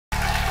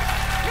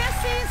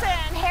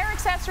Hair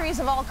accessories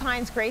of all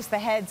kinds grace the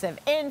heads of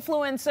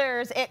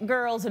influencers, it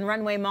girls, and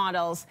runway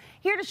models.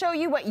 Here to show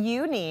you what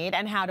you need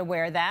and how to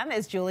wear them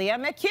is Julia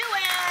McEwen.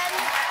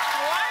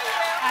 How are you?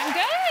 I'm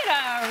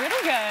good,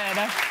 really good.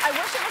 I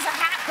wish it was a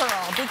hat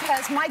girl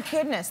because, my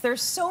goodness,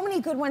 there's so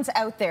many good ones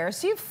out there.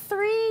 So you have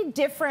 3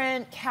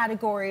 different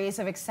categories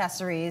of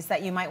accessories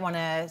that you might want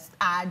to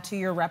add to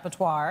your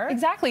repertoire.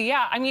 Exactly,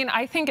 yeah. I mean,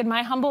 I think in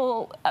my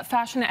humble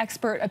fashion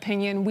expert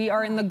opinion, we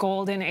are in the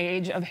golden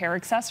age of hair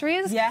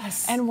accessories.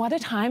 Yes. And what a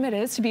time it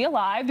is to be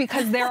alive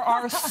because there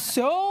are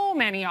so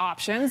many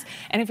options.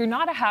 And if you're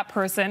not a hat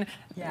person,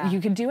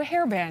 you can do a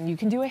hairband, you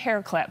can do a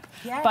hair clip.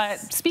 Yes. But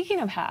speaking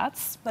of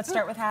hats, let's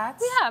start with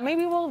hats. Yeah,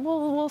 maybe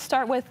we'll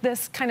start with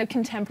this kind of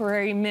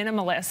contemporary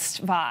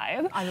minimalist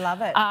vibe. I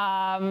love it.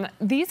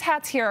 These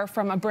hats here are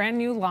from a brand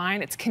new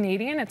line. It's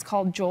Canadian. It's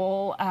called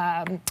Joel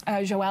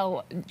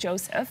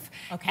Joseph.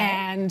 Okay.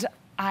 And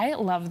I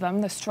love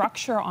them. The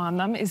structure on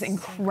them is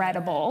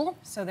incredible.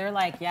 So they're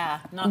like,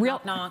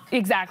 knock, knock.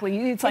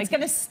 Exactly. It's like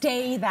going to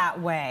stay that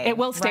way. It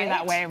will stay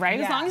that way, right?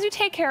 Yeah. As long as you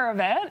take care of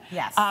it.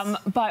 Yes.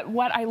 But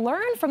what I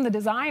learned from the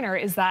designer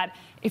is that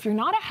if you're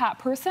not a hat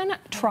person,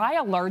 try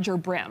a larger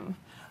brim.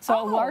 So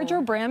a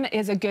larger brim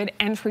is a good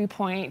entry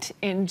point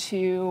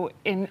into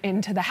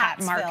the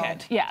hat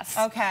market. Yes.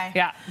 Okay.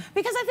 Yeah.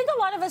 Because I think a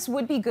lot of us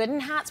would be good in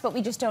hats, but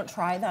we just don't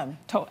try them.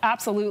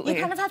 Absolutely.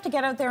 You kind of have to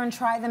get out there and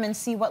try them and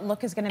see what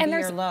look is going to be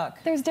your look.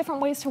 There's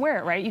different ways to wear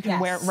it, right? You can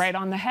wear it right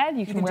on the head.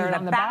 You can wear it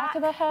on the back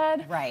of the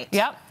head. Right.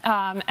 Yep.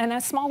 And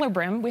a smaller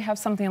brim, we have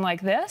something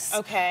like this.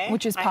 Okay.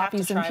 Which is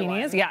poppies and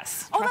peonies.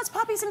 Yes. Oh, that's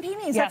poppies and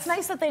peonies. Yes. That's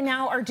nice that they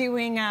now are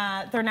doing.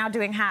 They're now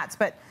doing hats,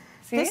 but.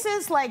 See?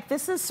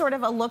 This is sort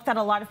of a look that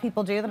a lot of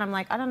people do that I'm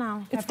like, I don't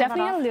know. It's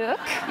definitely a look,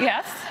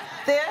 yes.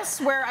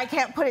 This, where I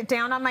can't put it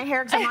down on my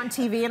hair because I'm on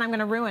TV and I'm going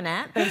to ruin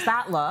it. There's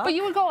that look. But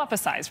you would go up a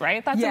size,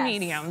 right? That's a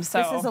medium. So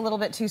this is a little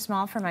bit too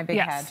small for my big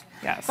head.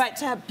 Yes.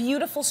 But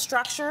beautiful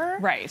structure.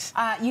 Right.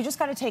 You just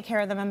got to take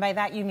care of them, and by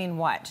that you mean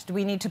what? Do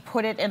we need to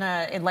put it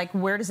in like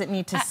where does it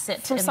need to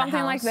sit? For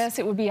something like this,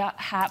 it would be a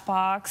hat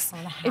box.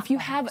 If you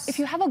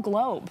have a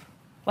globe,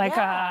 like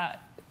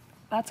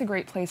that's a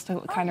great place to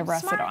kind of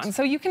rest it on.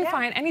 So you can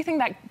find anything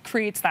that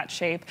creates that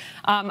shape.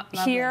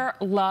 Here,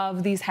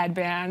 love these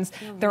headbands.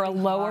 They're a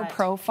lower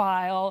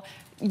profile.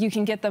 You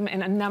can get them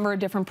in a number of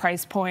different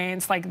price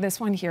points. Like this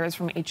one here is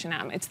from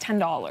H&M. It's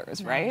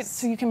 $10, right?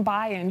 So you can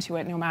buy into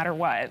it no matter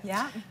what.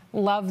 Yeah.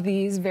 Love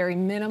these very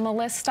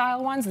minimalist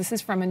style ones. This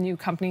is from a new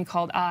company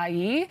called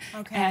IE.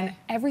 Okay. And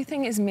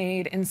everything is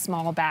made in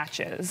small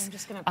batches. I'm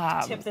just going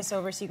to tip this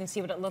over so you can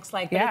see what it looks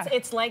like. But yeah.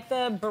 It's like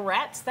the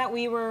barrettes that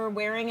we were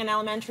wearing in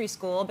elementary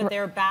school, but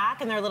they're back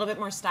and they're a little bit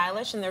more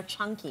stylish and they're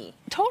chunky.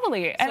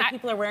 Totally. So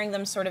people are wearing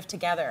them sort of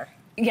together.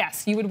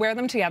 Yes, you would wear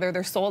them together.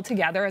 They're sold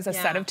together as a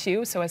set of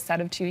 2, so a set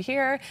of 2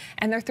 here,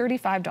 and they're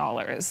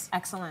 $35.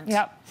 Excellent.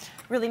 Yep.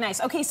 Really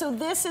nice. Okay, so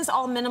this is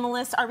all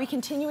minimalist. Are we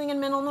continuing in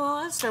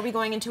minimalist, or are we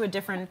going into a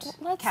different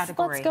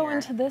category? Let's go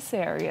into this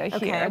area here.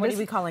 Okay, what are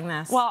we calling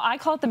this? Well, I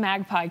call it the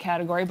magpie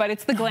category, but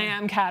it's the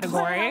glam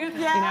category. You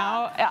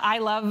know, I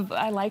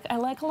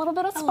like a little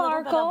bit of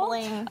sparkle. A little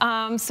bit of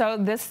bling. So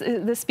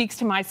this speaks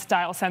to my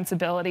style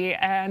sensibility,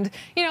 and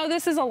you know,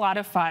 this is a lot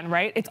of fun,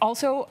 right? It's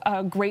also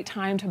a great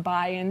time to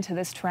buy into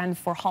this trend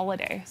for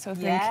holiday. So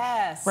think,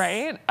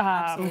 right?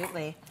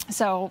 Absolutely.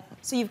 So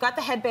you've got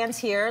the headbands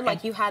here,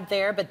 like you had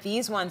there, but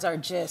these ones are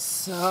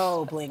just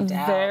so blinged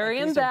out. Very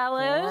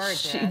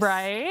embellished,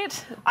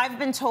 right? I've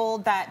been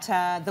told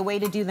that the way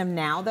to do them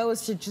now, though,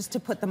 is just to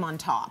put them on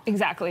top.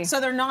 Exactly. So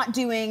they're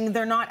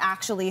not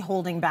actually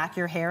holding back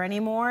your hair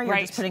anymore. You're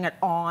just putting it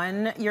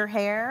on your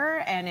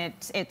hair, and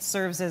it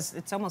serves as,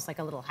 it's almost like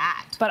a little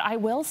hat. But I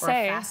will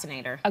say, a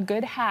fascinator. A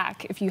good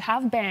hack, if you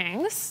have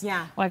bangs,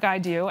 like I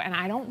do, and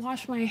I don't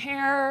wash my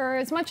hair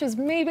as much as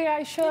maybe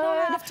I should. You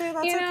don't have to,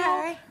 that's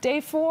okay. Day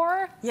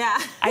 4,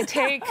 I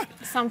take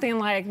something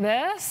like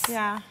this.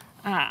 Yeah.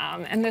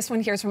 And this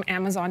one here is from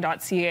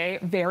Amazon.ca,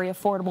 very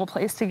affordable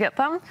place to get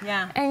them.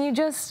 Yeah. And you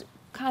just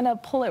kind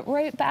of pull it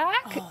right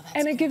back,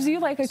 and it gives you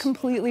like a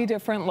completely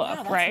different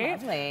look, right?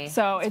 Lovely.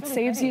 So it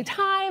saves you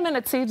time and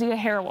it saves you a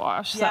hair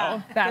wash.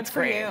 So that's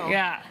great.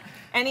 Yeah.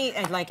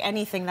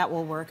 Anything that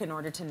will work in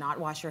order to not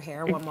wash your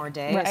hair one more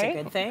day is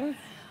a good thing.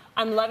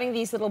 I'm loving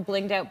these little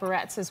blinged out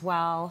barrettes as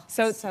well.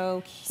 So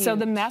cute. So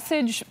the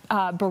message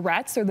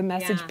barrettes or the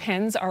message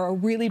pins are a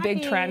really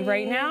big trend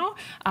right now.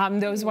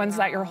 Those ones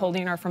that you're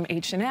holding are from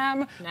H&M.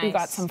 Nice. We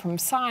got some from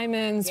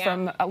Simon's,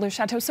 from Le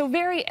Chateau. So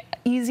very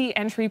easy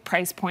entry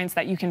price points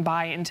that you can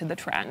buy into the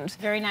trend.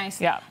 Very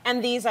nice. Yeah.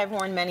 And these I've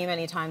worn many,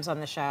 many times on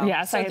the show.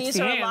 Yes, so these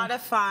are a lot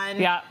of fun.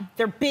 Yeah.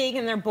 They're big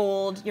and they're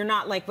bold. You're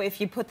not like, if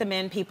you put them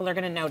in, people are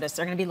going to notice.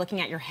 They're going to be looking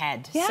at your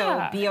head. Yeah.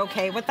 So be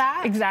okay with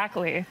that.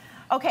 Exactly.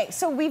 Okay,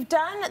 so we've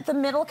done the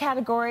middle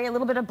category, a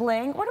little bit of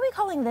bling. What are we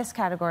calling this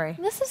category?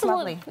 This is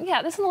lovely.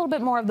 This is a little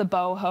bit more of the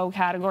boho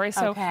category.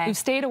 So we've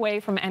stayed away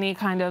from any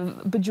kind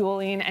of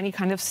bejeweling, any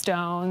kind of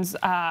stones.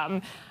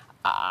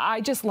 I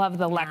just love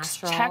the luxe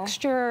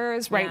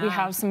textures, right? Yeah. We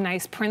have some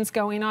nice prints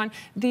going on.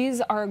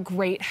 These are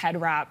great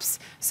head wraps.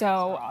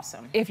 So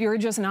awesome. if you're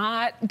just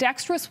not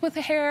dexterous with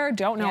the hair,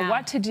 don't know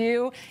what to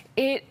do,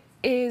 it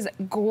is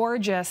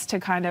gorgeous to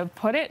kind of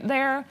put it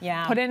there,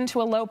 put it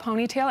into a low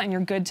ponytail, and you're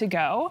good to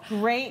go.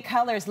 Great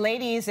colors.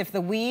 Ladies, if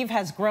the weave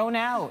has grown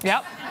out.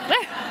 Yep.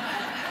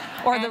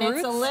 Or and the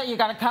roots. You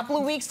got a couple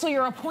of weeks till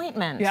your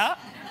appointment. Yep.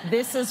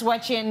 This is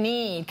what you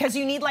need, because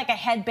you need like a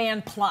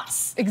headband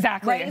plus.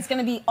 Exactly. Right? It's going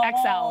to be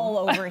all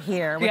over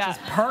here, which is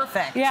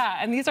perfect. Yeah,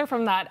 and these are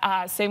from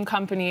that same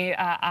company,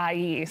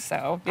 IE,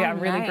 so yeah,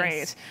 really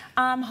great.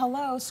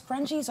 Hello,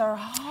 scrunchies are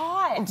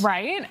hot.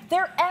 Right?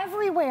 They're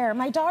everywhere.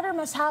 My daughter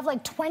must have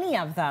like 20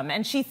 of them,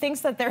 and she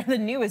thinks that they're the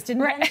newest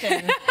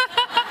invention.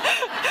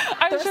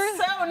 They're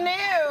so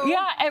new.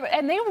 Yeah,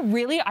 and they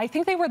really, I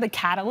think they were the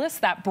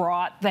catalyst that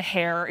brought the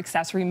hair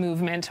accessory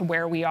movement to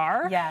where we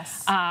are.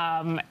 Yes.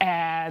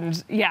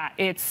 And yeah,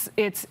 it's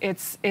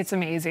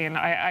amazing.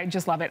 I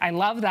just love it. I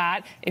love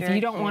that. If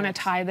you don't want to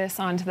tie this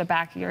onto the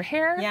back of your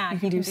hair, you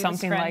can do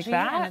something like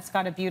that. And it's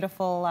got a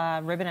beautiful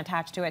ribbon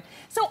attached to it.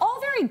 So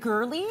all very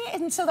girly,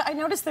 and so I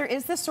noticed there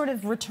is this sort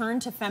of return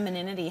to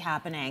femininity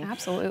happening.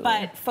 Absolutely.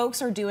 But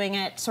folks are doing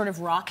it, sort of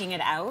rocking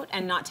it out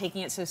and not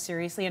taking it so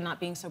seriously and not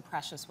being so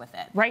precious with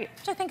it. Right.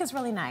 Which I think is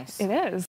really nice. It is.